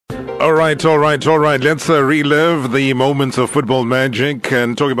All right. Let's relive the moments of football magic.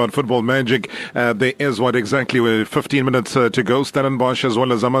 And talking about football magic, there is exactly 15 minutes to go. Stellenbosch as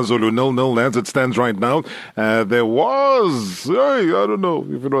well as Amazulu 0-0 as it stands right now. There was, I don't know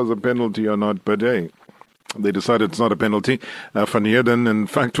if it was a penalty or not, but hey. They decided it's not a penalty. Van Heerden, in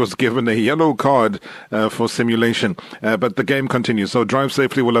fact, was given a yellow card for simulation. But the game continues. So Drive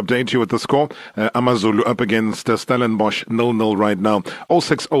Safely will update you with the score. Amazulu up against Stellenbosch 0-0 right now.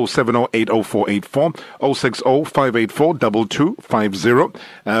 060-7080-484.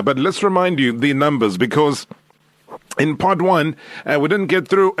 060-584-2250. But let's remind you the numbers because in part one, we didn't get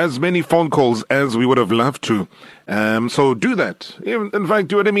through as many phone calls as we would have loved to. So do that. In fact,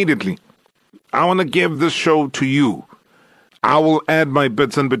 do it immediately. I want to give this show to you. I will add my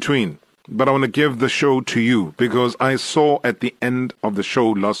bits in between, but I want to give the show to you because I saw at the end of the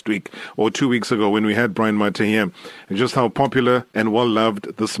show last week or 2 weeks ago when we had Brian Mathe here, just how popular and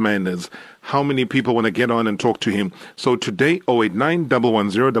well-loved this man is. How many people want to get on and talk to him? So today,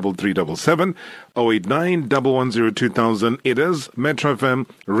 089-110-3377, 089-110-2000. It is Metro FM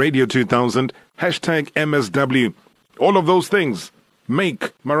Radio 2000, hashtag MSW. All of those things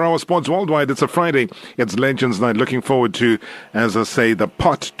make Marawa Sports Worldwide. It's a Friday. It's Legends Night. Looking forward to, as I say, the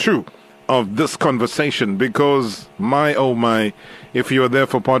part two of this conversation because my, oh my, if you were there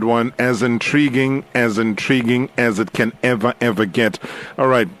for part one, as intriguing as it can ever get. All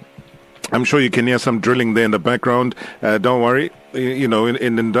right. I'm sure you can hear some drilling there in the background. Don't worry. You know,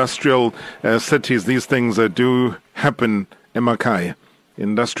 in industrial cities, these things do happen. Emakai,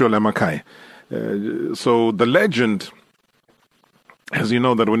 industrial Emakai. So the legend, as you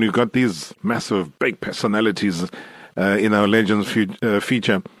know, that when you've got these massive, big personalities in our Legends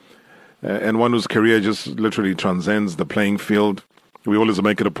feature, and one whose career just literally transcends the playing field, we always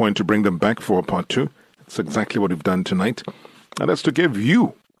make it a point to bring them back for part two. That's exactly what we've done tonight. And that's to give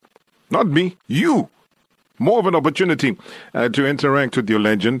you, not me, you, more of an opportunity to interact with your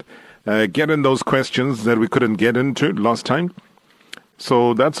legend, get in those questions that we couldn't get into last time.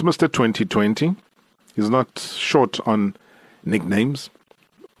 So that's Mr. 2020. He's not short on nicknames.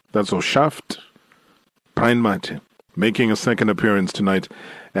 That's Oshaft Brian Mathe, making a second appearance tonight.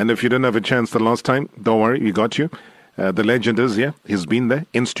 And if you didn't have a chance the last time, don't worry, we got you. The legend is here. He's been there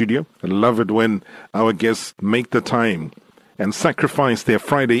in studio. I love it when our guests make the time and sacrifice their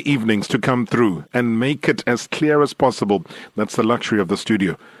Friday evenings to come through and make it as clear as possible. That's the luxury of the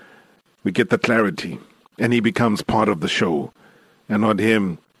studio. We get the clarity, and he becomes part of the show, and not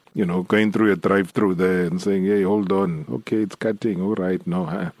him, you know, going through a drive-through there and saying, hey, hold on. Okay, it's cutting. All right,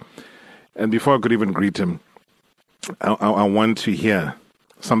 no. And before I could even greet him, I want to hear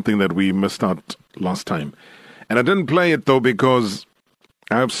something that we missed out last time. And I didn't play it, though, because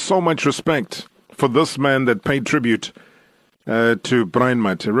I have so much respect for this man that paid tribute to Brian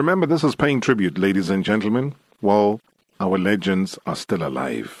Mathe. Remember, this is paying tribute, ladies and gentlemen, while our legends are still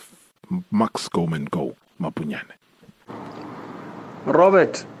alive. Max Goman Go, Mapunyane.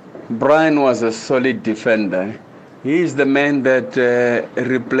 Robert, Brian was a solid defender. He is the man that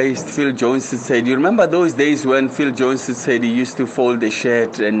replaced Phil Jones said. You remember those days when Phil Jones said he used to fold the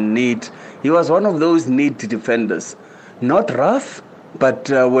shirt and knit? He was one of those neat defenders. Not rough, but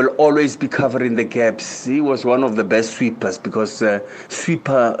will always be covering the gaps. He was one of the best sweepers because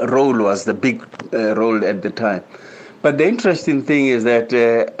sweeper role was the big role at the time. But the interesting thing is that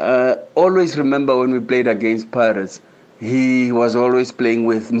always remember when we played against Pirates, he was always playing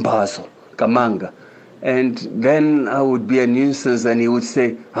with Mbazo, Kamanga. And then I would be a nuisance and he would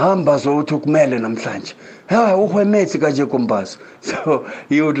say, Mbazo took Mele namhlanje. So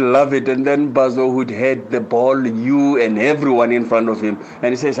he would love it. And then Mbazo would head the ball, you and everyone in front of him.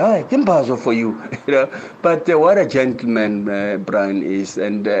 And he says, hi, Mbazo for you. You know? But what a gentleman Brian is.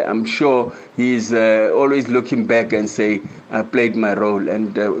 And I'm sure he's always looking back and say, I played my role.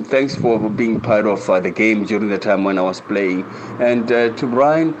 And thanks for being part of the game during the time when I was playing. And to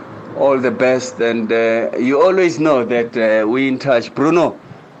Brian, all the best. And you always know that we're in touch. Bruno,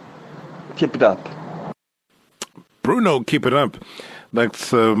 keep it up. Bruno, keep it up.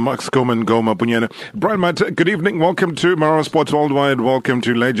 That's Max Goman Goma Punyana. Brian Mathe, good evening. Welcome to Marawa Sports Worldwide. Welcome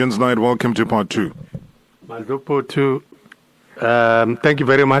to Legends Night. Welcome to part two. Maldupo too. Thank you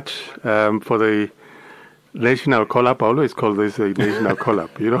very much for the national call-up. I always call this a national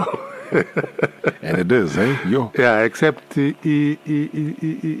call-up, you know. And it is, eh? Yo. Yeah, except each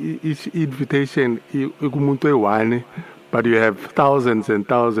invitation, but you have thousands and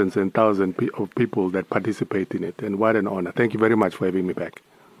thousands and thousands of people that participate in it. And what an honor. Thank you very much for having me back.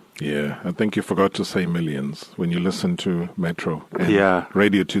 Yeah, I think you forgot to say millions when you listen to Metro and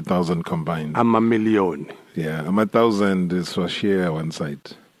Radio 2000 combined. I'm a million. Yeah, I'm 1,000 is for share one side.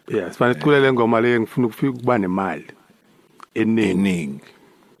 Yes, fanele siculele ngoma le ngifuna ukufika ukuba nemali eningi.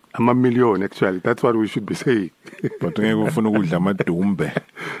 Ama-million actually. That's what we should be saying. But ngeke ufuna ukudla amadumbe.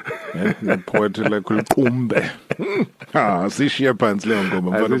 Poetry like uqumbe. Sishiya phansi leyo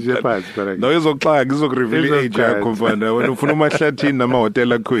ngoma mfana. No izoxaka izokureveal age yakho mfana. Wena ufuna umahlathini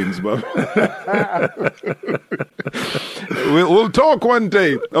nama-hotel queens baba. We'll talk one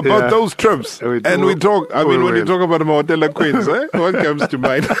day about those trips. And we talk, I mean, when you talk about my hotel queens, what comes to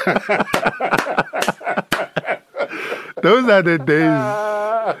mind? Those are the days.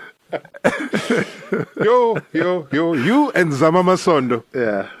 You and Zama Masondo.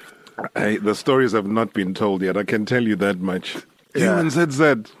 Yeah. The stories have not been told yet. I can tell you that much. Yeah. You and ZZ.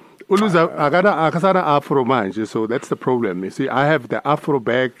 Akasana afro manje, so that's the problem. You see, I have the afro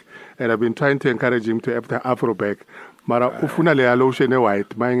bag, and I've been trying to encourage him to have the afro bag. Mara ufuna le lotion white,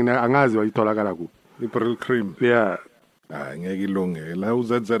 angazi wayitholakala ku. Pearl cream. Yeah. Ngeke ilunge.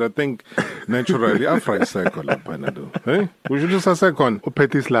 ZZ, I think naturally afro cycle lapha do. Hey, we should just second.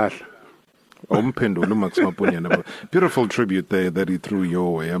 Uphethi silahle. Beautiful tribute there that he threw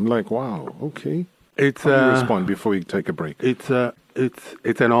your way. I'm like, wow, okay. It's How do you respond before we take a break? It's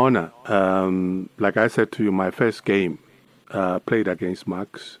an honor. Like I said to you, my first game played against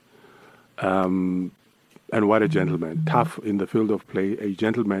Max. And what a gentleman. Tough in the field of play, a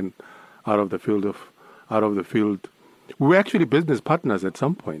gentleman out of the field. We were actually business partners at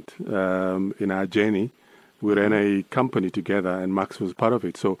some point in our journey. We ran a company together and Max was part of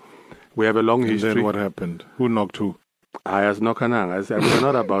it. So we have a long history. And then what happened? Who knocked who? I was Nokanang. I said, we're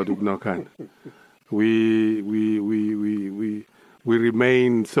not about Nokan. We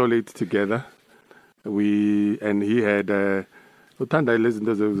remained solid together. And he had uthanda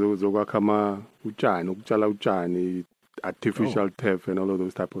izinto zokwakha utshani, artificial turf and all of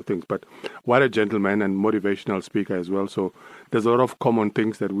those type of things. But what a gentleman and motivational speaker as well. So there's a lot of common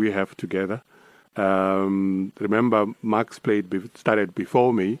things that we have together. Remember, Max started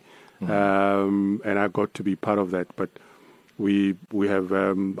before me. And I got to be part of that, but we have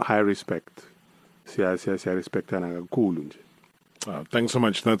high respect. Thanks so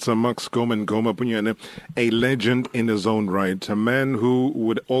much. That's Max Goma Punyane, a legend in his own right, a man who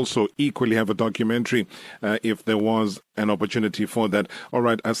would also equally have a documentary if there was an opportunity for that. All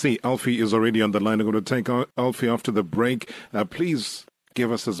right, I see Alfie is already on the line. I'm going to take Alfie after the break. Please give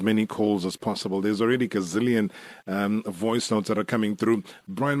us as many calls as possible. There's already a gazillion voice notes that are coming through.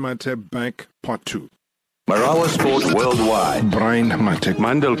 Brian Mathe back, part 2. Marawa Sport Worldwide. Brian Mathe.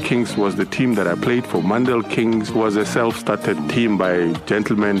 Mandel Kings was the team that I played for. Mandel Kings was a self-started team by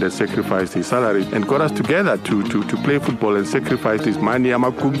gentlemen that sacrificed his salary and got us together to play football and sacrificed his money,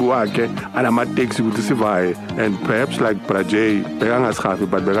 amakumbu ake, and amateksi kutisivai. And perhaps like Brajay, begangas happy,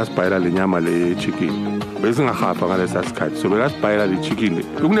 but begas paira lenyama le chicken. So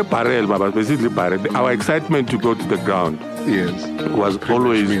our excitement to go to the ground was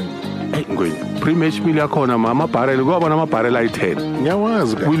always pre-match meal yakona mama barrel go bona barrel ay 10.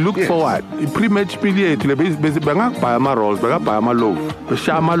 We look forward. Pre-match meal bengak buy ama rolls, bengak buy ama loaf.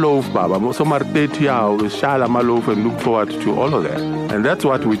 Beshama loaf baba, so mar 30 hours, shala ama loaf and look forward to all of that. And that's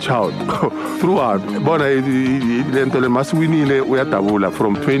what we shout throughout. Bona lento le maswinile uyatabula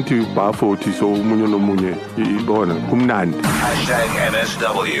from 20 bar 40 so munye no munye bona kumnandi.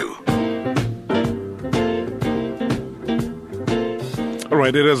 #MSW. All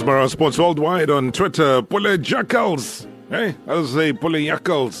right, it is Marawa Sports Worldwide on Twitter. Pule Jackals. Hey, I'll say Pule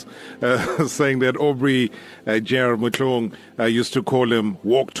Jackals. Saying that Aubrey J.R. Mutlong used to call him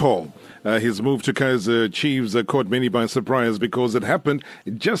Walk Tall. His move to Kaizer Chiefs caught many by surprise because it happened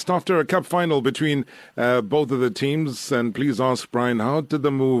just after a cup final between both of the teams. And please ask Brian, how did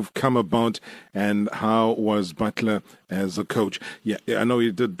the move come about and how was Butler as a coach? Yeah, I know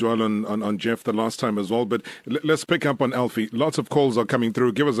you did dwell on Jeff the last time as well, but let's pick up on Alfie. Lots of calls are coming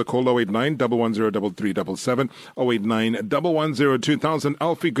through. Give us a call, 089 110 3377, 089 110 2000.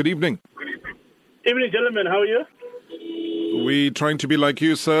 Alfie, good evening. Evening, gentlemen. How are you? We trying to be like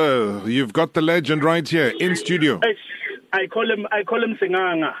you, sir. You've got the legend right here in studio. I call him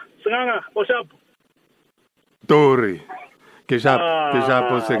Singanga. Singanga, what's up? Tori.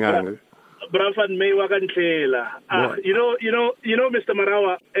 Keshapo Singanga. Brafan Mewagan You know, Mr.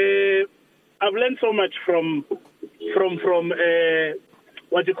 Marawa, I've learned so much from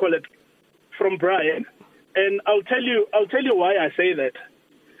what do you call it? From Brian. And I'll tell you why I say that.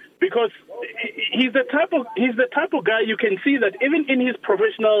 Because he's the type of guy you can see that even in his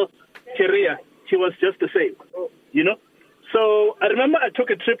professional career, he was just the same, you know. So I remember I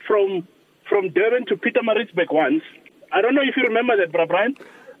took a trip from Durban to Pietermaritzburg once. I don't know if you remember that, Brian.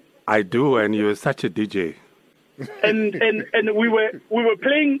 I do, and you're such a DJ. and we were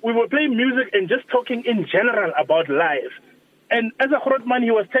playing music and just talking in general about life. And as a Grootman,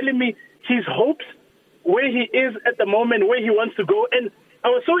 he was telling me his hopes, where he is at the moment, where he wants to go. And I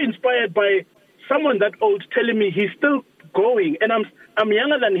was so inspired by someone that old telling me he's still going. And I'm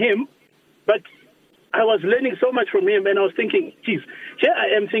younger than him, but I was learning so much from him. And I was thinking, geez, here I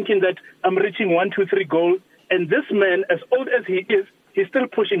am thinking that I'm reaching 1, 2, 3 goals. And this man, as old as he is, he's still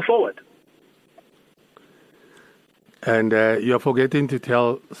pushing forward. And you're forgetting to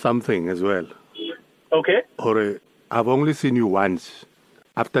tell something as well. Okay. Or I've only seen you once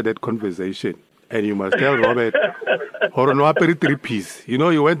after that conversation. And you must tell Robert, or no, 3-piece. You know,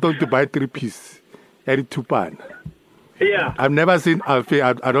 you went on to buy 3-piece. Tupan. Yeah. I've never seen Alfie.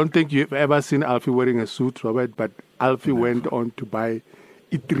 I don't think you've ever seen Alfie wearing a suit, Robert, but Alfie went on to buy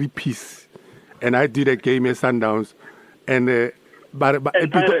a 3-piece. And I did a game at Sundowns. And Epitor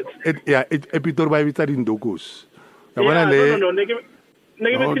by Vitar in Dogos. Where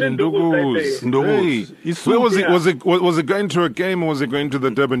was it? Was it going to a game or was it going to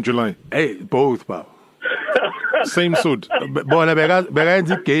the Durban July? Hey, both, pal. Same suit. But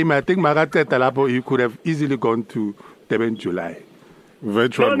game, I think he could have easily gone to Durban July.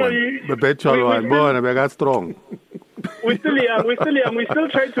 Virtual one. The virtual one. Boy, strong. We're still young. We're still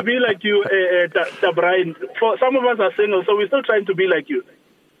trying to be like you, Brian. For some of us are single, so we're still trying to be like you.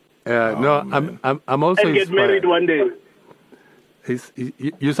 I'm also and get inspired. married one day.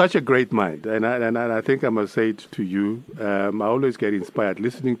 You're such a great mind, and I think I must say it to you. I always get inspired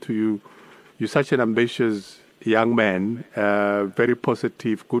listening to you. You're such an ambitious young man, very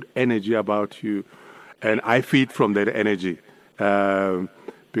positive, good energy about you, and I feed from that energy.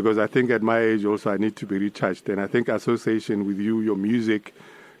 Because I think at my age also I need to be recharged, and I think association with you, your music,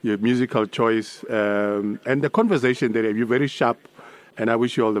 your musical choice, and the conversation there, you're very sharp, and I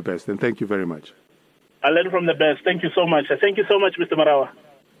wish you all the best, and thank you very much. I learn from the best. Thank you so much. Thank you so much, Mr. Marawa.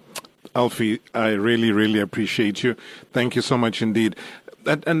 Alfie, I really, really appreciate you. Thank you so much indeed.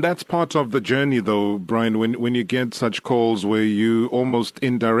 And that's part of the journey, though, Brian, when you get such calls where you almost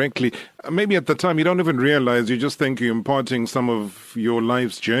indirectly, maybe at the time you don't even realize, you just think you're imparting some of your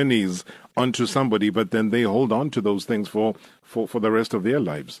life's journeys onto somebody, but then they hold on to those things for the rest of their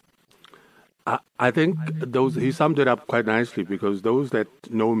lives. I think he summed it up quite nicely, because those that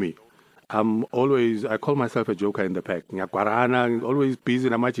know me, I call myself a joker in the pack. I'm always busy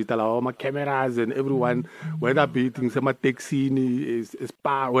in my cameras and everyone, whether beating some taxi,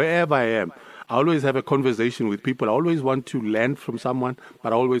 spa, wherever I am. I always have a conversation with people. I always want to learn from someone,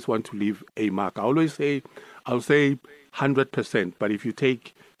 but I always want to leave a mark. I always say, I'll say 100%, but if you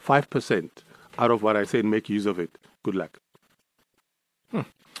take 5% out of what I say and make use of it, good luck.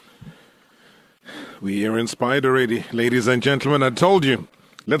 We are inspired already, ladies and gentlemen. I told you.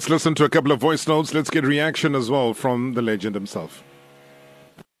 Let's listen to a couple of voice notes. Let's get reaction as well from the legend himself.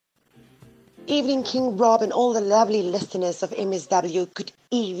 Evening, King Rob, and all the lovely listeners of MSW. Good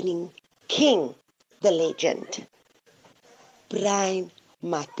evening, King, the legend. Brian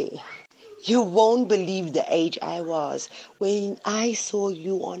Mathe. You won't believe the age I was when I saw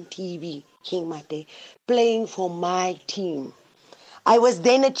you on TV, King Mathe, playing for my team. I was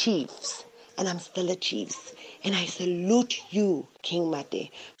then a Chiefs, and I'm still a Chiefs. And I salute you, King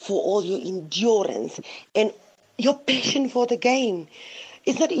Mathe, for all your endurance and your passion for the game.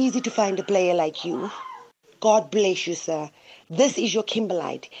 It's not easy to find a player like you. God bless you, sir. This is your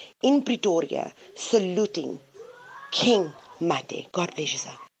Kimberlite in Pretoria, saluting King Mathe. God bless you,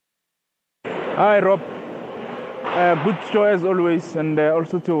 sir. Hi, Rob. Good show as always, and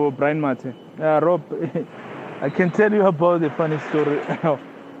also to Brian Mathe. Rob, I can tell you about the funny story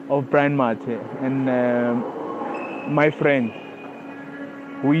of Brian Mathe and my friend.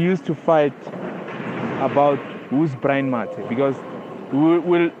 We used to fight about who's Brian Mathe, because we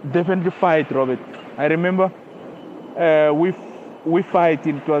will definitely fight, Robert. I remember we fight,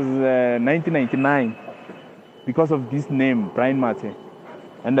 it was 1999 because of this name, Brian Mathe.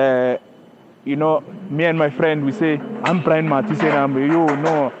 And me and my friend, we say, I'm Brian Mathe. He said,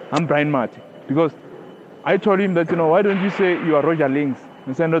 I'm Brian Mathe. Because I told him that, why don't you say you are Roger Links?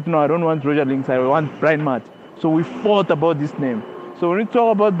 He said, no, I don't want Roger Links, I want Brian Mathe. So we fought about this name. So when we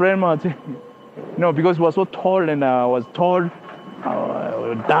talk about Brian Mathe, because he was so tall, and I was tall,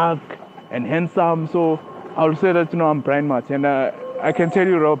 dark, and handsome, so I will say that, I'm Brian Mathe. And I can tell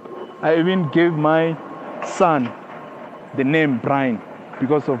you, Rob, I even gave my son the name Brian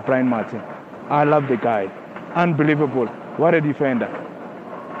because of Brian Mathe. I love the guy. Unbelievable. What a defender.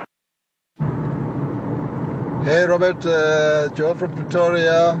 Hey, Robert, Joe from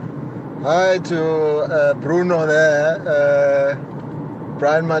Pretoria. Hi to Bruno there,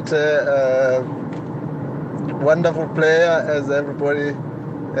 Brian Mathe. wonderful player, as everybody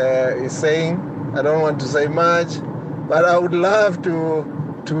is saying. I don't want to say much, but I would love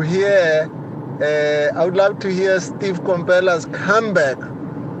to hear. I would love to hear Steve Komphela's comeback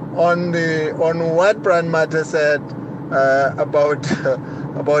on what Brian Mathe said about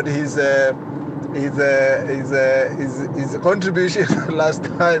his contribution last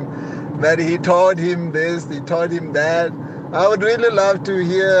time. That he taught him this, he taught him that. I would really love to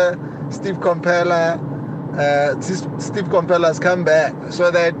hear Steve Komphela's comeback,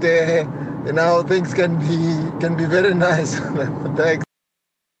 so that things can be very nice. Thanks.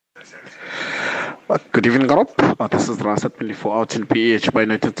 Good evening, Rob. This is Rasat 24 out in PH by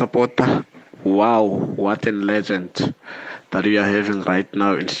United Supporter. Wow, what a legend that we are having right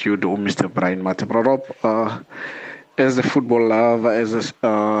now in studio, Mr. Brian Mathe. Rob, as a football lover, as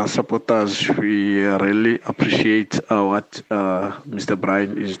a supporters, we really appreciate what Mr.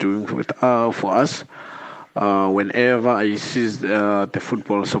 Brian is doing for us. Whenever I see the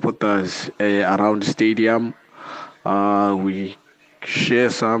football supporters around the stadium, we share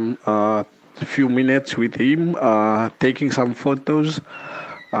some few minutes with him, taking some photos.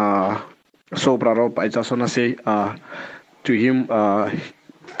 So, Rob, I just want to say to him,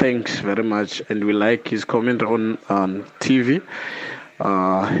 thanks very much, and we like his comment on TV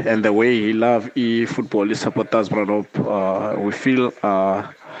and the way he loves football, his supporters, Rob. We feel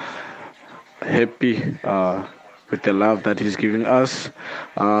happy with the love that he's giving us.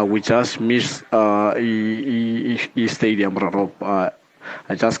 We just miss stadium, Rob.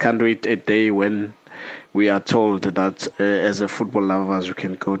 I just can't wait a day when we are told that as a football lovers, we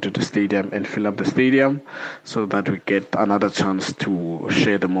can go to the stadium and fill up the stadium, so that we get another chance to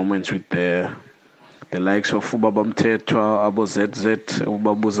share the moments with the likes of Ubaba Mthethwa, Abo ZZ,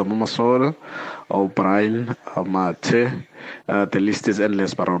 Ubabuza Mamasol, O'Brien, Mathe. The list is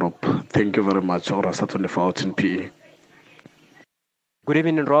endless, Rob. Thank you very much. Ora Saturday for out in PE. Good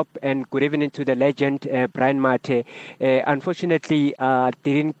evening, Rob, and good evening to the legend, Brian Mathe. Unfortunately,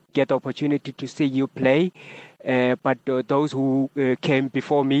 didn't get the opportunity to see you play, but those who came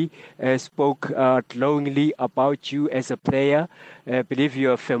before me spoke glowingly about you as a player. I believe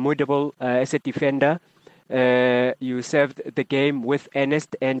you are formidable as a defender. You served the game with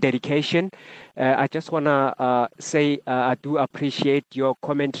earnest and dedication. I just want to say I do appreciate your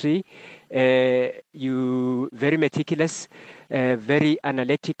commentary. You very meticulous, very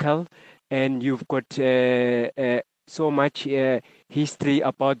analytical, and you've got so much history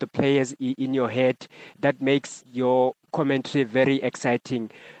about the players in your head that makes your commentary very exciting.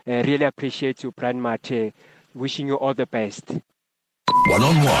 Really appreciate you, Brian Mathe. Wishing you all the best.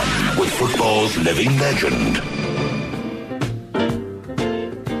 One-on-one with football's living legend.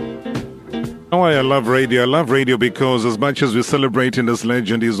 Oh, I love radio. I love radio because as much as we're celebrating this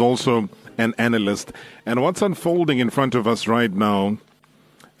legend, he's also an analyst. And what's unfolding in front of us right now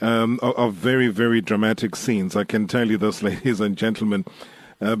are very, very dramatic scenes. I can tell you this, ladies and gentlemen,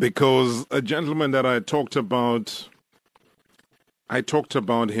 because a gentleman that I talked about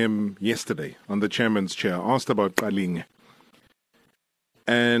him yesterday on the chairman's chair, asked about Qaling.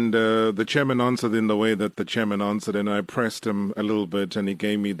 And the chairman answered in the way that the chairman answered, and I pressed him a little bit, and he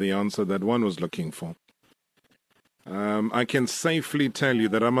gave me the answer that one was looking for. I can safely tell you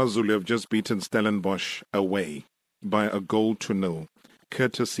that AmaZulu have just beaten Stellenbosch away by 1-0,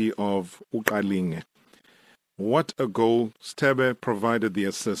 courtesy of Uqalinge. What a goal. Stebe provided the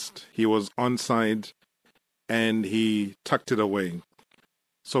assist. He was onside, and he tucked it away.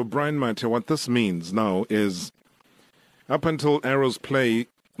 So, Brian Mathe, what this means now is, up until Arrow's play,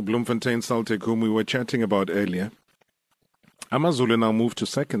 Bloemfontein Celtic, whom we were chatting about earlier, AmaZulu now moved to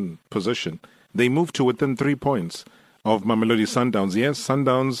second position. They moved to within 3 points of Mamelodi Sundowns. Yes,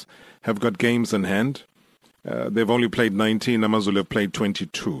 Sundowns have got games in hand. They've only played 19. AmaZulu have played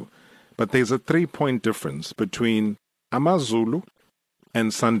 22. But there's a 3-point difference between AmaZulu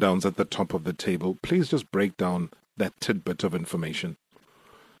and Sundowns at the top of the table. Please just break down that tidbit of information.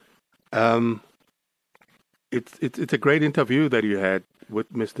 It's a great interview that you had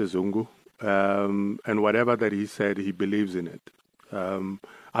with Mr. Zungu, and whatever that he said, he believes in it.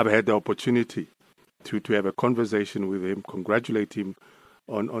 I've had the opportunity to have a conversation with him, congratulate him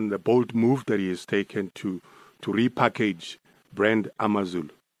on the bold move that he has taken to repackage brand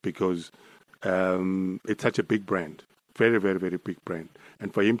AmaZulu, because it's such a big brand, very, very, very big brand.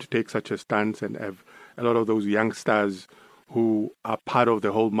 And for him to take such a stance and have a lot of those young stars who are part of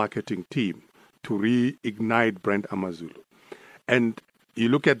the whole marketing team to reignite brand AmaZulu. And you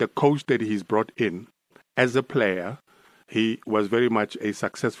look at the coach that he's brought in as a player, he was very much a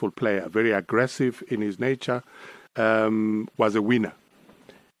successful player, very aggressive in his nature, was a winner.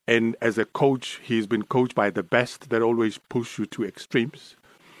 And as a coach, he's been coached by the best that always push you to extremes.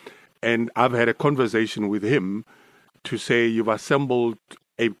 And I've had a conversation with him to say you've assembled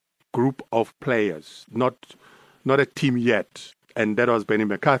a group of players, not a team yet. And that was Benny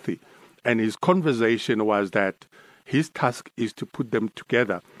McCarthy. And his conversation was that his task is to put them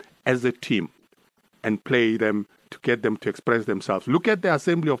together as a team and play them to get them to express themselves. Look at the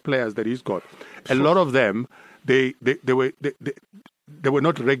assembly of players that he's got. A lot of them, they were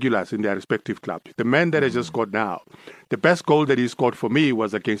not regulars in their respective clubs. The man that I just got now, the best goal that he scored for me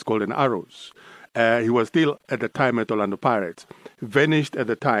was against Golden Arrows. He was still at the time at Orlando Pirates. Vanished at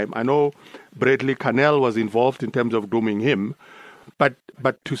the time. I know Bradley Cannell was involved in terms of grooming him,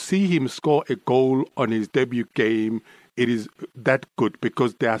 but to see him score a goal on his debut game, it is that good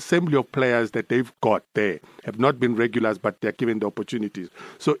because the assembly of players that they've got there have not been regulars, but they're given the opportunities.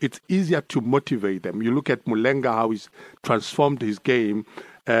 So it's easier to motivate them. You look at Mulenga, how he's transformed his game,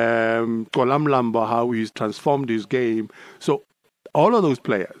 Kolamlamba, how he's transformed his game. So all of those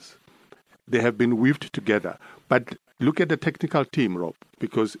players, they have been weaved together. But look at the technical team, Rob,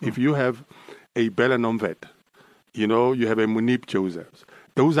 because if you have a Belanomvet, you have a Munib Josephs,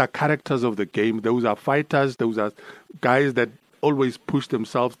 those are characters of the game. Those are fighters. Those are guys that always push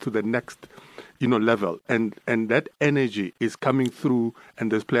themselves to the next, level. And that energy is coming through,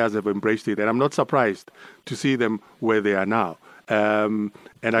 and those players have embraced it. And I'm not surprised to see them where they are now. And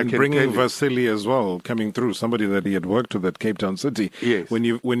I can bringing Vasily as well coming through, somebody that he had worked with at Cape Town City. Yes. When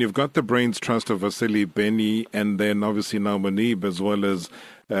you've got the brains trust of Vasily, Benny, and then obviously now Munib as well as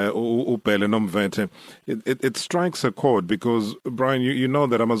Upele Nomvete, it strikes a chord because, Brian, you know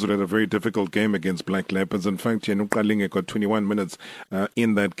that Amazulu had a very difficult game against Black Leopards. In fact, Kalinga got 21 minutes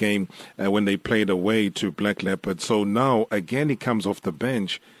in that game when they played away to Black Leopards. So now, again, he comes off the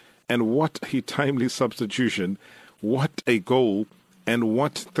bench. And what a timely substitution. What a goal and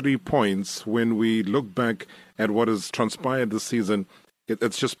what 3 points when we look back at what has transpired this season.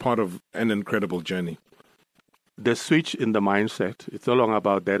 It's just part of an incredible journey. The switch in the mindset, it's no longer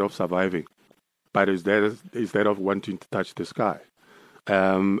about that of surviving, but it's that of wanting to touch the sky.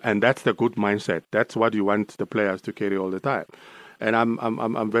 And that's the good mindset. That's what you want the players to carry all the time. And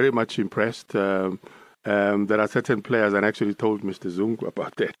I'm very much impressed. There are certain players, and I actually told Mr. Zungu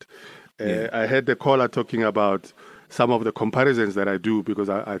about that. I heard the caller talking about some of the comparisons that I do because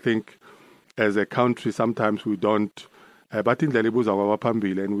I think as a country sometimes we don't, but in the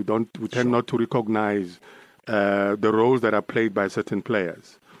and we tend not to recognize the roles that are played by certain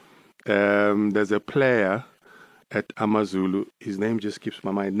players. There's a player at Amazulu, his name just skips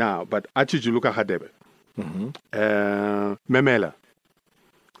my mind now, but Achijuluka Hadebe. Memela.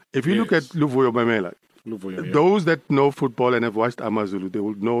 If you look at Luvuyo Memela, those that know football and have watched Amazulu, they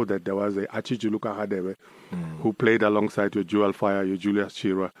will know that there was a Achijuluka Hadebe who played alongside your Joel Fire, your Julius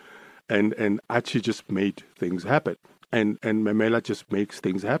Chira, and Achi just made things happen. And Memela just makes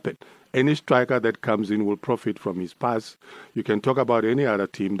things happen. Any striker that comes in will profit from his pass. You can talk about any other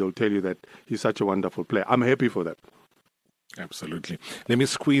team, they'll tell you that he's such a wonderful player. I'm happy for that. Absolutely. Let me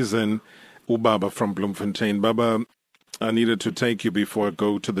squeeze in Ubaba from Bloemfontein. Baba, I needed to take you before I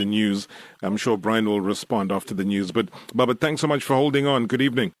go to the news. I'm sure Brian will respond after the news. But, Baba, thanks so much for holding on. Good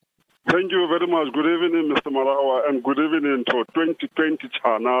evening. Thank you very much. Good evening, Mr. Marawa, and good evening to 2020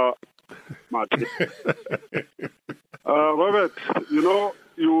 Chana Mathe. Robert,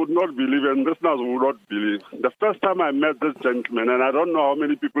 you would not believe, and listeners would not believe. The first time I met this gentleman, and I don't know how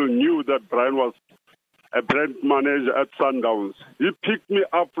many people knew that Brian was a brand manager at Sundowns. He picked me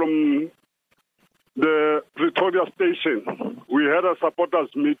up from the Pretoria station. We had a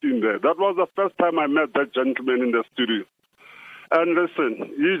supporters meeting there. That was the first time I met that gentleman in the studio. And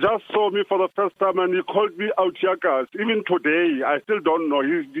listen, he just saw me for the first time and he called me Autiakas. Even today, I still don't know.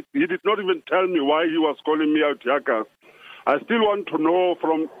 He did not even tell me why he was calling me Autiakas. I still want to know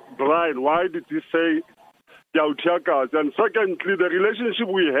from Brian, why did he say Autiakas? And secondly, the relationship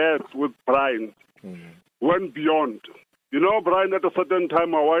we had with Brian went beyond. Brian, at a certain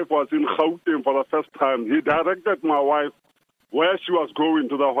time, my wife was in Gauteng for the first time. He directed my wife where she was going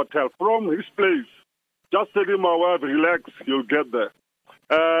to the hotel from his place. Just telling my wife, relax, you'll get there.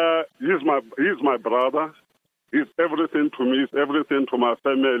 He's my brother. He's everything to me. He's everything to my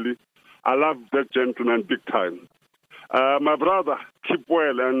family. I love that gentleman big time. My brother, keep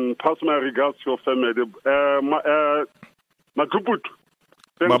well and pass my regards to your family. Matuput,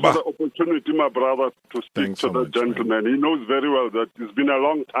 thanks for the opportunity, my brother, to speak to the gentleman. Man. He knows very well that it's been a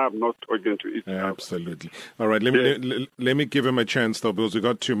long time not talking to each other. Absolutely. All right, let me give him a chance, though, because we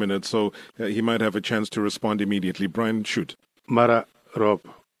got 2 minutes, so he might have a chance to respond immediately. Brian, shoot. Mara, Rob,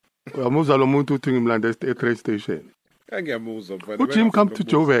 Muzalo Muntu to him land a train station. Would Jim come to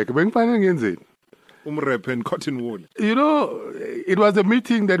Joburg? Cotton wool. You know, it was a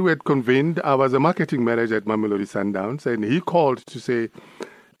meeting that we had convened. I was a marketing manager at Mamelodi Sundowns, and he called to say,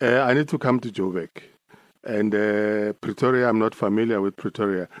 I need to come to Joburg. And Pretoria, I'm not familiar with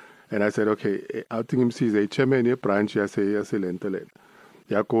Pretoria. And I said, okay, I think him sees a chairman a branch, I say, Lentelen.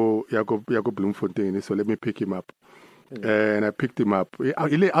 Yako Bloemfontein, so let me pick him up. And I picked him up. He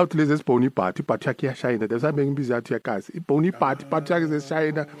out this pony party, Pachakia China. There's something busy at your cars. Pony party, Pachak is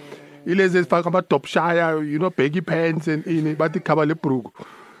China. He lays his fuck about top shire, you know, peggy pants and in it, but the Kabale Prug.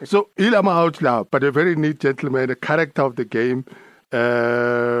 So he'll out loud, but a very neat gentleman, the character of the game.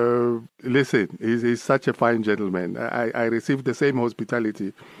 Listen, he's such a fine gentleman. I received the same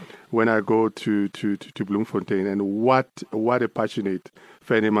hospitality when I go to Bloemfontein, and what a passionate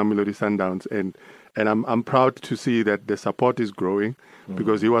fan of Mamelodi Sundowns, and I'm proud to see that the support is growing,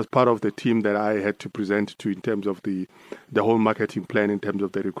 because he was part of the team that I had to present to in terms of the whole marketing plan, in terms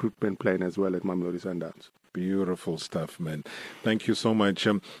of the recruitment plan as well at Mamelodi Sundowns. Beautiful stuff, man. Thank you so much.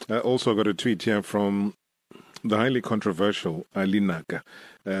 I also got a tweet here from the highly controversial Ali Naka,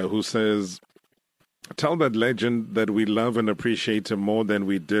 who says, tell that legend that we love and appreciate him more than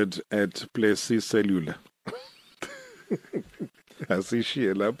we did at Plessis Cellular. Because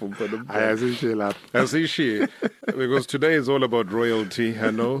today is all about royalty, I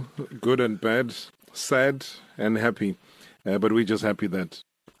know, good and bad, sad and happy. But we're just happy that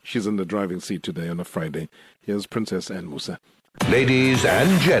she's in the driving seat today on a Friday. Here's Princess Anne Musa. Ladies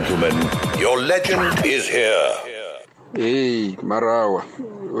and gentlemen, your legend is here. Hey, Marawa.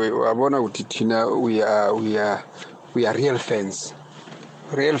 We are real fans.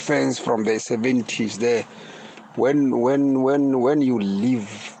 Real fans from the 70s there. When you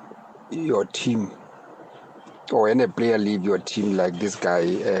leave your team, or when a player leave your team like this guy,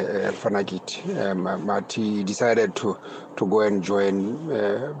 Fanagit, Mathe decided to go and join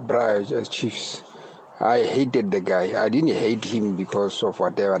Chiefs. I hated the guy. I didn't hate him because of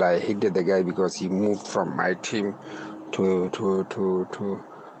whatever. I hated the guy because he moved from my team to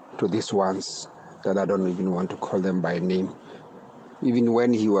these ones that I don't even want to call them by name. Even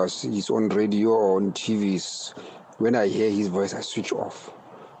when he was his on radio or on TVs, when I hear his voice, I switch off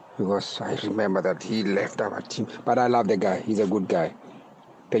because I remember that he left our team. But I love the guy. He's a good guy.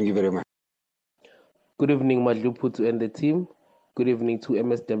 Thank you very much. Good evening, Madluputu and the team. Good evening to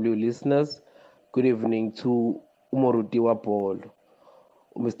MSW listeners. Good evening to Umorutiwa Paul,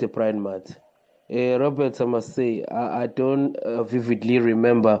 Mr. Brian Mathe. Robert, I must say, I don't vividly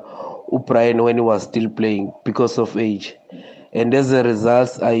remember Brian when he was still playing because of age. And as a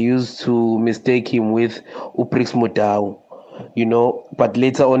result, I used to mistake him with Uprix Mutau, you know. But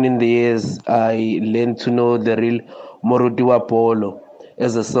later on in the years, I learned to know the real Morutiwa Polo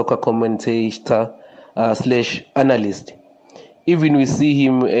as a soccer commentator / analyst. Even we see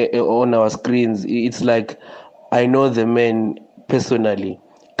him on our screens, it's like I know the man personally.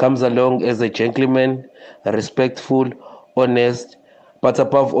 Comes along as a gentleman, respectful, honest, but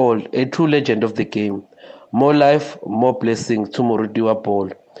above all, a true legend of the game. More life, more blessings to Morutiwa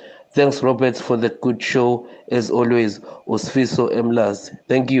Paul. Thanks, Robert, for the good show. As always, Osfiso Mlas.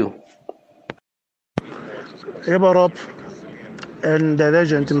 Thank you. Rob and the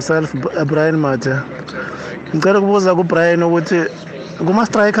legend himself, Brian Mathe. Ngicela ukubuza kuBrian ukuthi kuma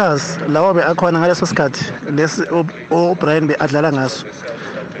strikers lawo beakhona ngaleso sikhathi lesi uBrian beadlala ngaso.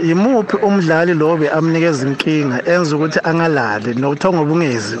 Yimuphi umdlali lo beamnikeza inkinga enza ukuthi angalali nokuthonga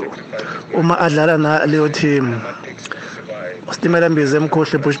ubungezi uma adlala na leyo team. Stimela Mbize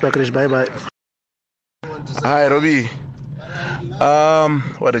Mkhohle Bushback Ridge. Bye bye. Hi Robbie.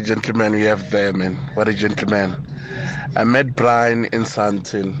 What a gentleman we have there, man. What a gentleman. I met Brian in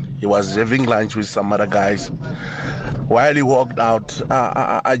Sandton. He was having lunch with some other guys. While he walked out,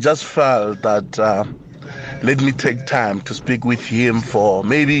 I just felt that let me take time to speak with him for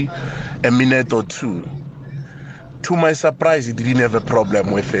maybe a minute or two. To my surprise, he didn't have a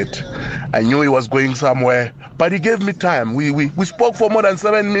problem with it. I knew he was going somewhere, but he gave me time. We spoke for more than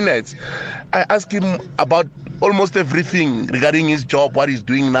 7 minutes. I asked him about almost everything regarding his job, what he's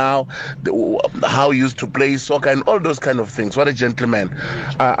doing now, how he used to play soccer, and all those kind of things. What a gentleman.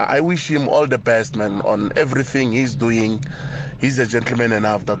 I wish him all the best, man, on everything he's doing. He's a gentleman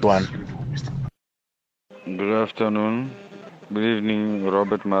enough, that one. Good afternoon. Good evening,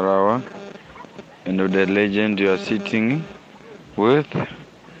 Robert Marawa, and the legend you are sitting with.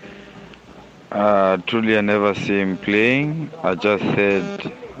 Truly, I never see him playing. I just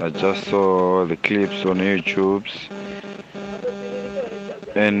saw the clips on YouTube,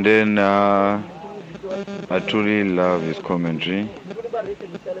 and then I truly love his commentary.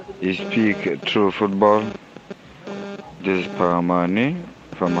 He speaks true football, This is Paramani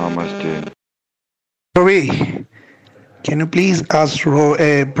from Hammerston. Robbie, can you please ask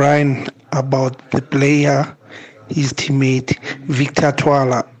Brian about the player, his teammate, Victor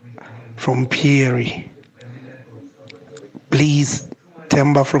Twala from Pieri? Please,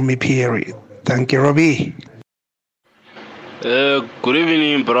 Temba from Pieri. Thank you, Robbie. Good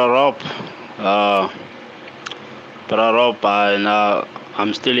evening, Bro Rob. Bro Rob,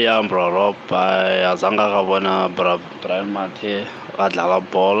 I'm still young, Bro Rob. Azanga kabona Brian Mathe adlala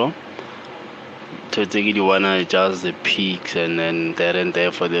ball. To take it, you wanna just the peaks and then there and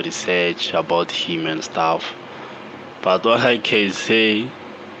there for the research about him and stuff. But what I can say,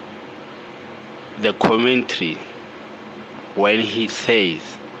 the commentary when he says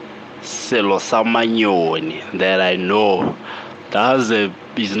Selo Samanyoni, that I know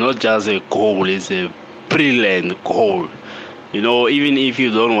it's not just a goal, it's a brilliant goal. You know, even if you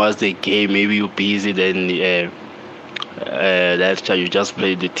don't watch the game, maybe you're busy, then that's why you just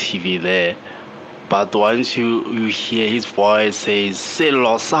play the TV there. But once you hear his voice say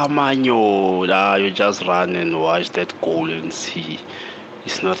Selo Samanyo, you just run and watch that goal and see.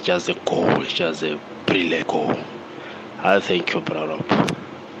 It's not just a goal, it's just a brilliant goal. I thank you, brother.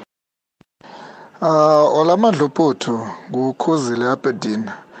 Olamadluputhu ngukhuzile apha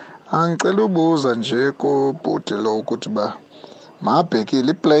edina. Angicela ubuza nje kubhuti lo ukuthi ba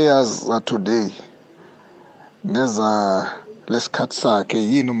mabhekile players za today neza lesikhathi sakhe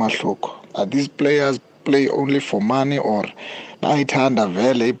yini umahluko? Are these players play only for money or bayithanda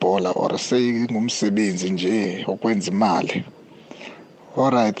vele ibhola or seyingumsebenzi nje okwenza imali? All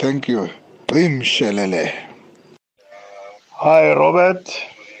right, thank you. Shelele. Hi, Robert.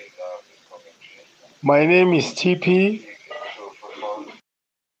 My name is TP.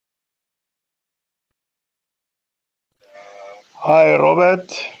 Hi,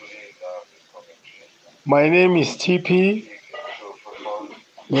 Robert. My name is TP.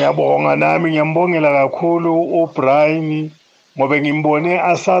 Ngiyabonga nami ngiyambongela kakhulu uBrian ngoba ngimbone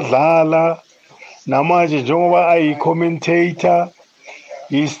asadlala namanje njengoba ayi-commentator.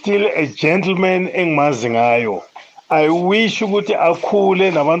 He's still a gentleman engimazi ngayo. I wish ukuthi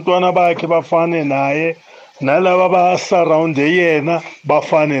akhule nabantwana bakhe bafane naye nalaba basurrounde yena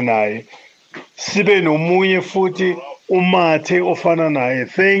bafane naye. Sibe nomunye futhi uMathe ofana naye.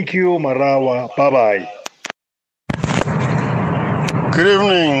 Thank you Marawa. Bye bye. Good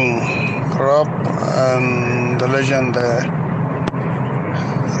evening, Rob and the legend there.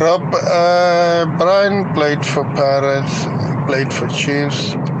 Rob, Brian played for Pirates, played for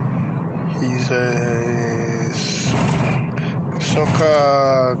Chiefs. He's a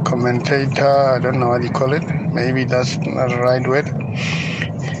soccer commentator. I don't know what you call it. Maybe that's not the right word.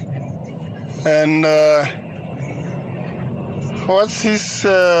 And what's his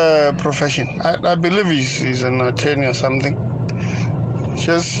profession? I believe he's an attorney or something.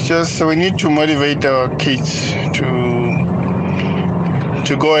 Just we need to motivate our kids to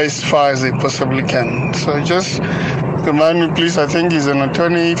go as far as they possibly can. So just remind me, please. I think he's an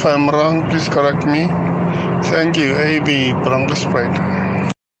attorney. If I'm wrong, please correct me. Thank you, AB Broncos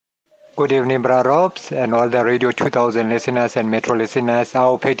Pride. Good evening, Bra Robs, and all the Radio 2000 listeners and Metro listeners.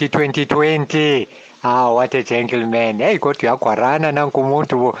 Our Petty 2020. What a gentleman. Hey, go to Aquarana,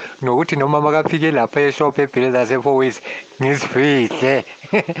 Nankumutu, Nuti no Mama Pigila, Pay Shop, Pillars, as always, Miss Feet,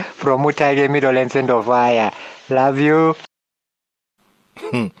 from Mutage, Middle and End of Fire. Love you.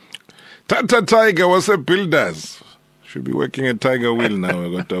 Tata Tiger was a builders. Should be working at Tiger Wheel now. I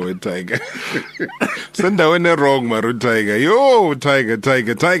got away Tiger. Send away wrong, Maru Tiger. Yo, Tiger.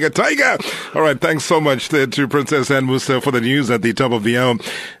 All right, thanks so much there to Princess Anne Musa for the news at the top of the hour.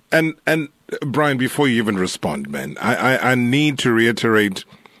 And Brian, before you even respond, man, I need to reiterate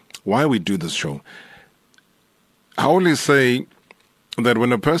why we do this show. I always say that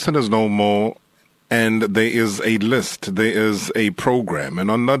when a person is no more and there is a list, there is a program, and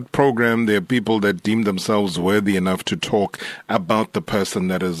on that program there are people that deem themselves worthy enough to talk about the person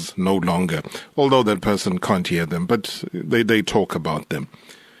that is no longer, although that person can't hear them, but they talk about them.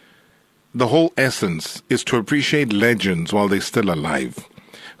 The whole essence is to appreciate legends while they're still alive.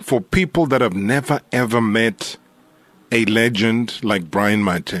 For people that have never ever met a legend like Brian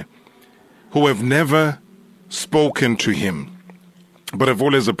Mathe, who have never spoken to him, but I've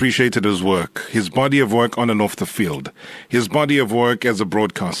always appreciated his work, his body of work on and off the field, his body of work as a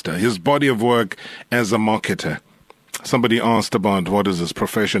broadcaster, his body of work as a marketer. Somebody asked about what is his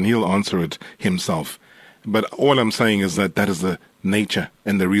profession. He'll answer it himself. But all I'm saying is that is the nature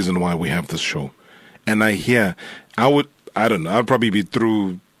and the reason why we have this show. And I don't know, I'll probably be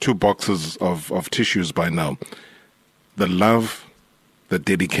through 2 boxes of tissues by now. The love, the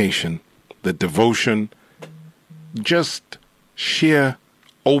dedication, the devotion, just sheer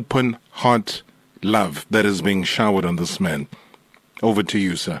open heart love that is being showered on this man. Over to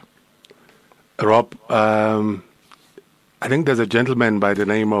you, sir. Rob, I think there's a gentleman by the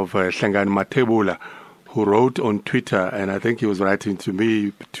name of Shangan Matebula who wrote on Twitter, and I think he was writing to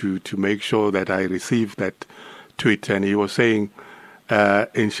me to make sure that I received that tweet, and he was saying,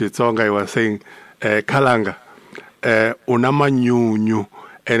 in Xitsonga, he was saying, Kalanga, unamanyunyu,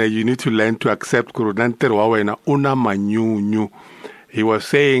 and you need to learn to accept unamanyunyu. He was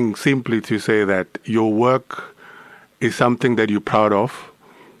saying simply to say that your work is something that you're proud of,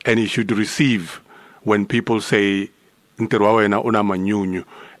 and you should receive when people say, and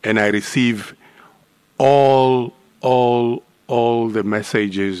I receive all the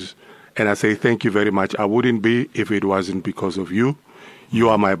messages, and I say thank you very much. I wouldn't be if it wasn't because of you. You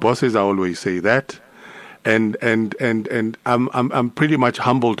are my bosses. I always say that, and I'm pretty much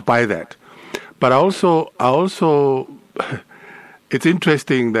humbled by that. But I also it's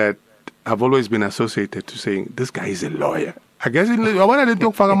interesting that I've always been associated to saying this guy is a lawyer. I guess I want to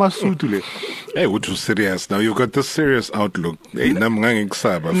talk for Hey, which was serious. Now you've got this serious outlook. Hey, no, he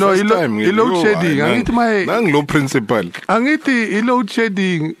load shedding. I need my low principal. I need the load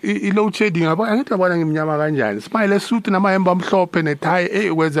shedding. Load shedding. I need to want him Yamaranjan. Smile suit and my emblem shop and a tie. Hey,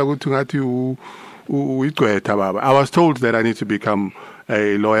 where's I go to you? I was told that I need to become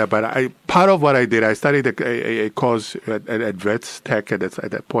a lawyer, but part of what I did, I studied a course at Vets Tech at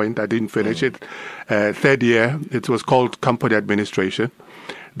that point. I didn't finish it. Third year, it was called Company Administration.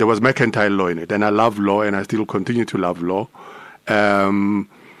 There was mercantile law in it, and I love law, and I still continue to love law. And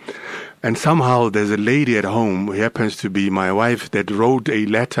somehow there's a lady at home who happens to be my wife that wrote a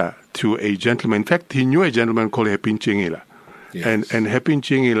letter to a gentleman. In fact, he knew a gentleman called Hepin Chingila. Yes. And Hepin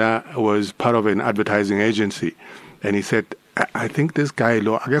Chingila was part of an advertising agency. And he said, I think this guy, he's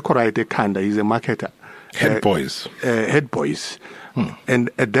a marketer. Head boys. And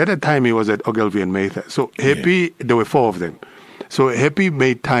at that time, he was at Ogilvy and Mathe. So Happy, there were 4 of them. So Happy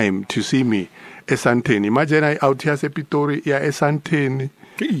made time to see me Esanteni. Imagine I out here Pitori, Esanteni.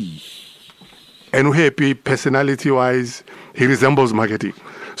 And Happy, personality-wise, he resembles marketing.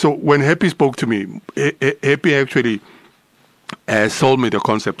 So when Happy spoke to me, Happy actually sold me the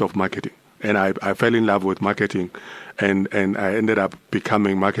concept of marketing. And I fell in love with marketing, and I ended up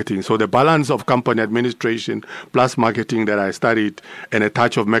becoming marketing. So the balance of company administration plus marketing that I studied and a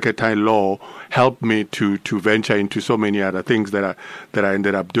touch of mercantile law helped me to venture into so many other things that I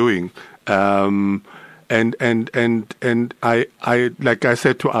ended up doing. And I like I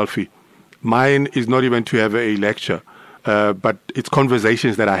said to Alfie, mine is not even to have a lecture. But it's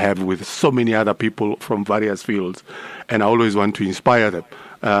conversations that I have with so many other people from various fields, and I always want to inspire them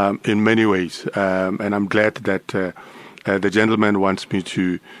in many ways. And I'm glad that the gentleman wants me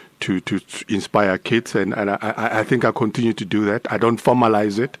to inspire kids, and I think I continue to do that. I don't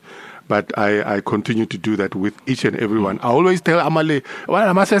formalize it, but I continue to do that with each and everyone. I always tell Amale, well,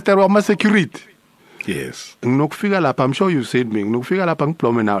 I'm a security. Yes. I'm sure you said me.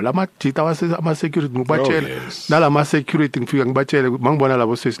 Now, lama chita was ama security ngubachela. Na lama security ngifika ngibachela mangibona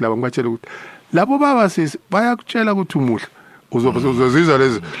labo sesi labo ngibachela ukuthi labo baba sesi bayakutshela ukuthi umuhle. Uzozizwa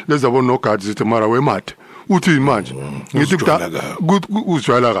lezi abo no cards zithi mara we Mathe. Uthi manje ngithi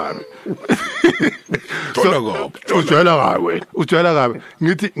uzjwala kabi.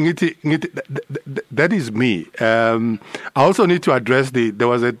 That is me. I also need to address there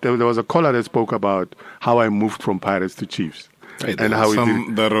was a caller that spoke about how I moved from Pirates to Chiefs. Right, and how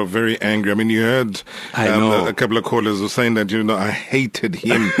some that are very angry. I mean, you heard a couple of callers were saying that, I hated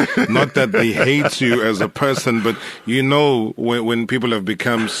him. Not that they hate you as a person, but when people have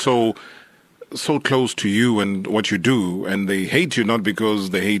become so close to you and what you do, and they hate you not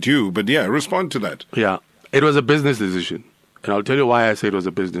because they hate you, but respond to that. Yeah, it was a business decision, and I'll tell you why I say it was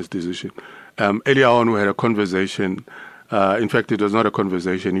a business decision. Earlier on, we had a conversation. In fact, it was not a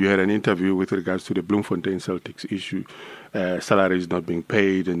conversation. You had an interview with regards to the Bloemfontein Celtics issue, salaries not being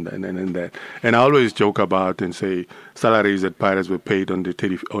paid, and that. And I always joke about and say salaries at Pirates were paid on the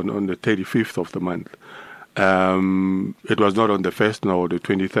 35th of the month. It was not on the 1st nor the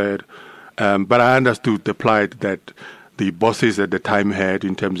 23rd. But I understood the plight that the bosses at the time had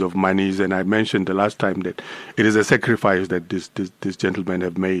in terms of monies, and I mentioned the last time that it is a sacrifice that this gentleman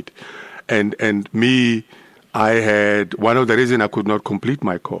have made. And me, I had one of the reasons I could not complete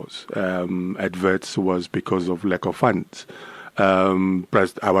my course at Wits was because of lack of funds. I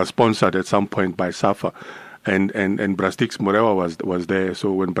was sponsored at some point by SAFA, and Brastix Marawa was there.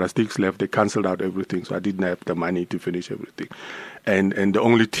 So when Brastix left, they cancelled out everything. So I didn't have the money to finish everything. And the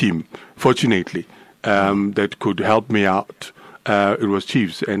only team, fortunately, that could help me out, it was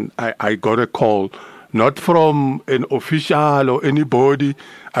Chiefs. And I got a call not from an official or anybody.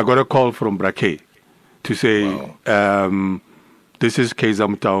 I got a call from Brake to say, this is Kaizer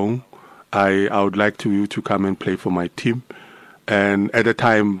Motaung. I would like you to come and play for my team. And at the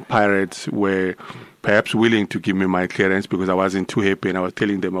time, Pirates were perhaps willing to give me my clearance because I wasn't too happy and I was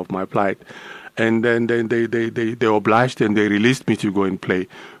telling them of my plight. And then they obliged and they released me to go and play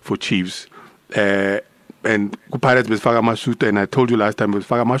for Chiefs. And Pirates besifaka amasuit, and I told you last time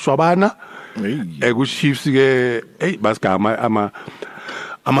besifaka amashwabana. Ku Chiefs ke basika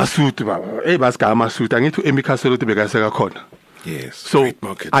amasuit baba. Basika amasuit. Angithi emikhaso lothi bekaseka khona. Yes. So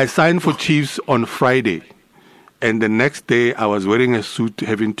I signed for Chiefs on Friday. And the next day, I was wearing a suit,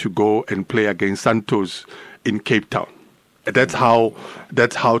 having to go and play against Santos in Cape Town. That's how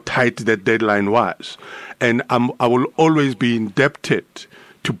tight that deadline was. And I will always be indebted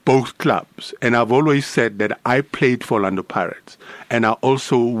to both clubs. And I've always said that I played for Orlando Pirates. And I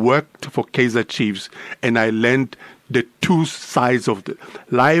also worked for Kaizer Chiefs. And I learned the two sides of the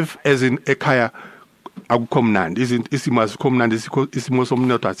life, as in Ekaya. And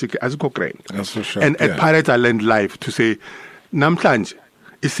at Pirates I learned life to say namhlanje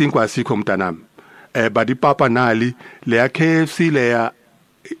isinkwa asikho mntanami but ipapa nali leya KFC leya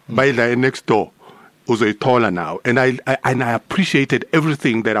bayidla next door uzoyithola now. And I appreciated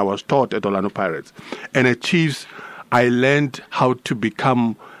everything that I was taught at Orlando Pirates. And at Chiefs I learned how to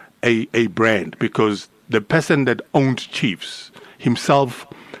become a brand, because the person that owned Chiefs himself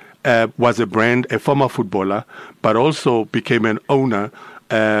was a brand, a former footballer, but also became an owner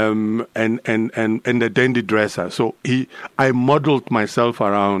and a dandy dresser. So I modeled myself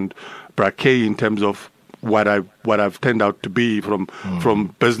around Brake in terms of what I've turned out to be from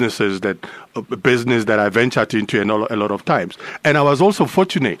business that I ventured into a lot of times. And I was also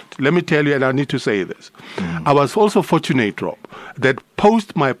fortunate, let me tell you, and I need to say this, I was also fortunate, Rob, that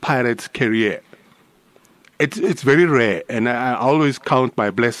post my Pirates career, it's very rare, and I always count my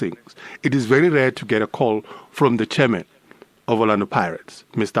blessings. It is very rare to get a call from the chairman of Orlando Pirates,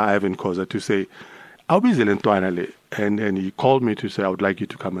 Mr. Ivan Koza, to say, I'll be Zelentwanale. And he called me to say, I would like you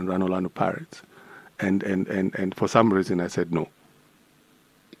to come and run Orlando Pirates. And for some reason I said no.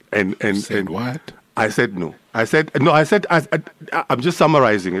 And what? I said no. I'm just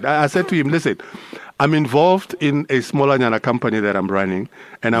summarizing it. I said to him, listen, I'm involved in a smaller Nyana company that I'm running,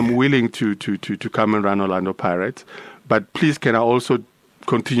 and I'm willing to come and run Orlando Pirates. But please, can I also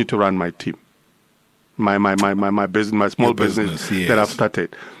continue to run my team, my business, my small business that I've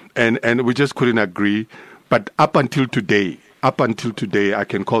started, and we just couldn't agree. But up until today, I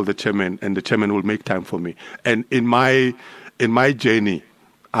can call the chairman, and the chairman will make time for me. And in my journey,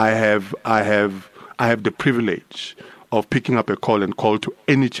 I have the privilege of picking up a call and call to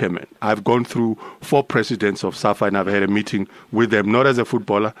any chairman. I've gone through 4 presidents of SAFA, and I've had a meeting with them, not as a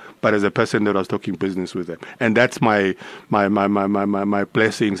footballer, but as a person that was talking business with them. And that's my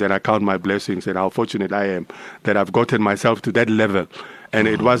blessings, and I count my blessings and how fortunate I am that I've gotten myself to that level. And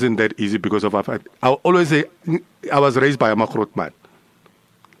it wasn't that easy because of, I always say, I was raised by a Makrot man.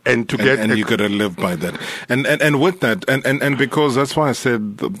 And you gotta live by that, and with that, and because that's why I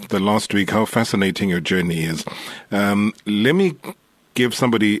said the last week how fascinating your journey is. Let me give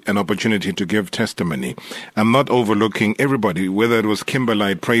somebody an opportunity to give testimony. I'm not overlooking everybody, whether it was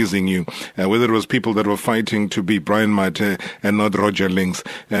Kimberlite praising you, whether it was people that were fighting to be Brian Mathe and not Roger Links.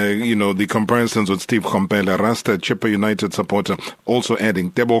 The comparisons with Steve Kompela, Rasta, Chipper United supporter, also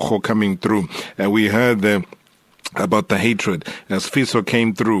adding Tebogo coming through. We heard about the hatred as Fiso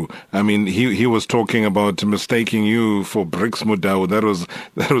came through. I mean, he was talking about mistaking you for Brix Mudau. That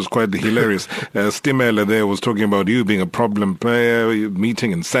was quite hilarious. Stimela there was talking about you being a problem player,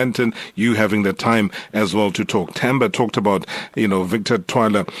 meeting in Santon, you having the time as well to talk. Tamba talked about, Victor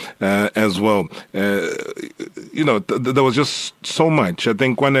Twala as well. There was just so much. I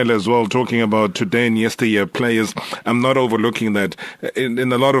think Kwanele as well talking about today and yesteryear players. I'm not overlooking that.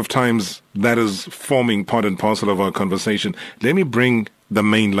 In a lot of times, that is forming part and parcel of our conversation. Let me bring the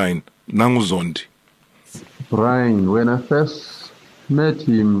main line. Nanguzondi. Brian, when I first met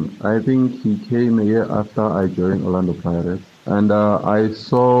him, I think he came a year after I joined Orlando Pirates. And I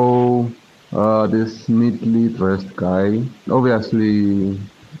saw this neatly dressed guy. Obviously,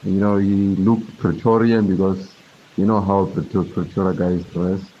 he looked Praetorian because you know how Pretoria guys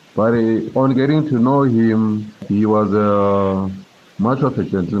dress. But on getting to know him, he was much of a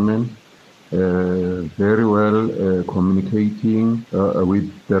gentleman. Very well communicating with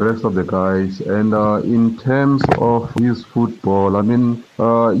the rest of the guys, and in terms of his football, I mean,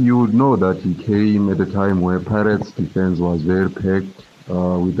 you would know that he came at a time where Pirates defense was very packed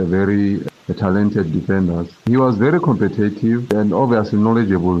with a very talented defenders. He was very competitive and obviously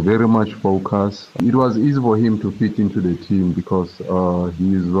knowledgeable, very much focused. It was easy for him to fit into the team because he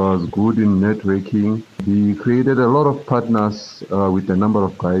was good in networking. He created a lot of partners with a number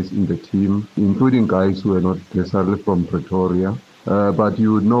of guys in the team, including guys who were not necessarily from Pretoria. But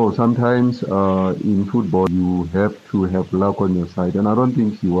you know, sometimes in football you have to have luck on your side, and I don't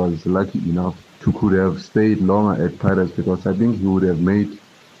think he was lucky enough to could have stayed longer at Pirates, because I think he would have made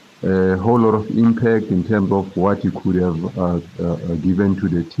a whole lot of impact in terms of what he could have given to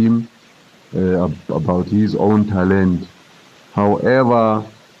the team about his own talent. However,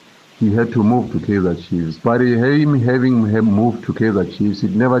 he had to move to Kaizer Chiefs. But him having moved to Kaizer Chiefs,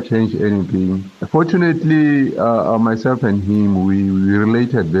 it never changed anything. Fortunately, myself and him, we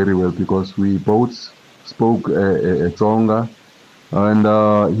related very well because we both spoke Tsonga. And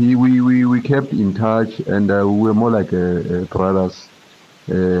we kept in touch, and we were more like brothers,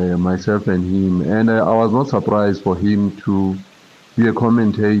 myself and him. And I was not surprised for him to be a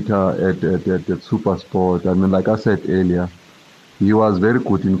commentator at SuperSport. I mean, like I said earlier, he was very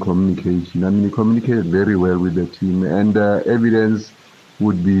good in communication. I mean, he communicated very well with the team, and evidence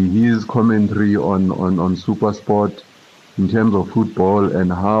would be his commentary on SuperSport in terms of football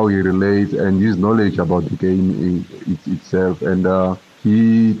and how he relates and his knowledge about the game itself. And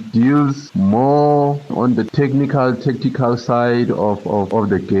he deals more on the tactical side of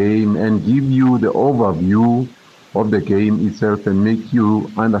the game and give you the overview of the game itself and make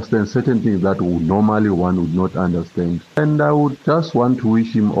you understand certain things that normally one would not understand. And I would just want to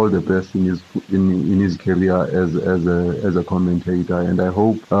wish him all the best in his career as a commentator, and I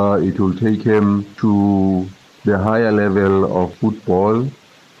hope it will take him to the higher level of football,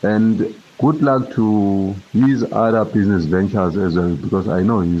 and good luck to his other business ventures as well, because I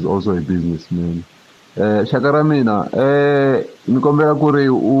know he's also a businessman. Shakara mina ni kombela ku ri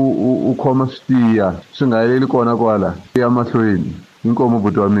u khoma switiya swi nga heleli kona kwala ya mahlweni inkomo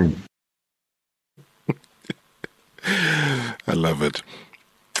buti wa mina. I love it.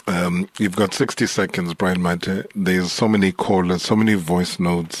 You've got 60 seconds, Brian Mathe. There's so many callers, so many voice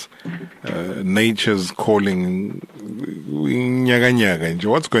notes. Nature's calling.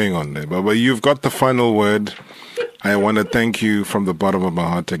 What's going on there? But you've got the final word. I want to thank you from the bottom of my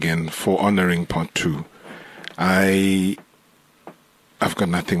heart again for honoring part 2. I've got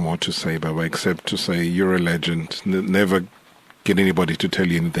nothing more to say, Baba, except to say you're a legend. Never get anybody to tell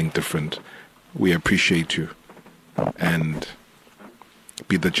you anything different. We appreciate you. And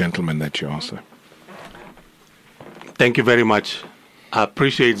be the gentleman that you are, sir. Thank you very much. I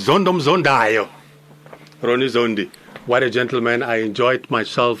appreciate Zondom Zondayo. Ronnie Zondi. What a gentleman. I enjoyed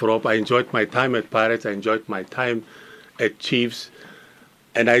myself, Rob. I enjoyed my time at Pirates. I enjoyed my time at Chiefs.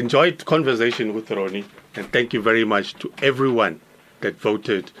 And I enjoyed conversation with Ronnie. And thank you very much to everyone that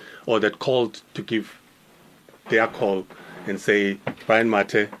voted or that called to give their call and say, Brian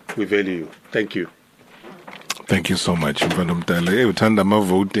Mathe, we value you. Thank you. Thank you so much. Uthanda ama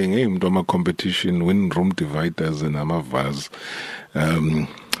voting, umntu ama competition, win room dividers and ama vaz.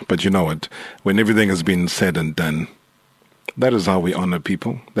 But you know what? When everything has been said and done, that is how we honor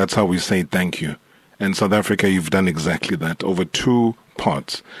people. That's how we say thank you. And South Africa, you've done exactly that. Over 2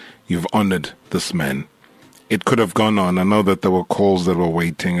 parts, you've honored this man. It could have gone on. I know that there were calls that were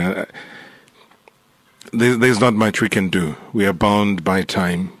waiting. There's not much we can do. We are bound by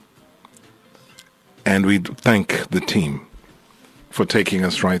time. And we thank the team for taking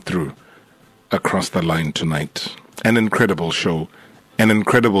us right through across the line tonight. An incredible show, an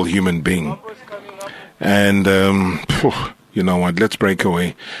incredible human being. And you know what? Let's break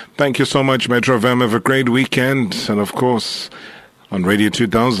away. Thank you so much, Metro FM. Have a great weekend. And of course, on Radio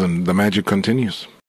 2000, the magic continues.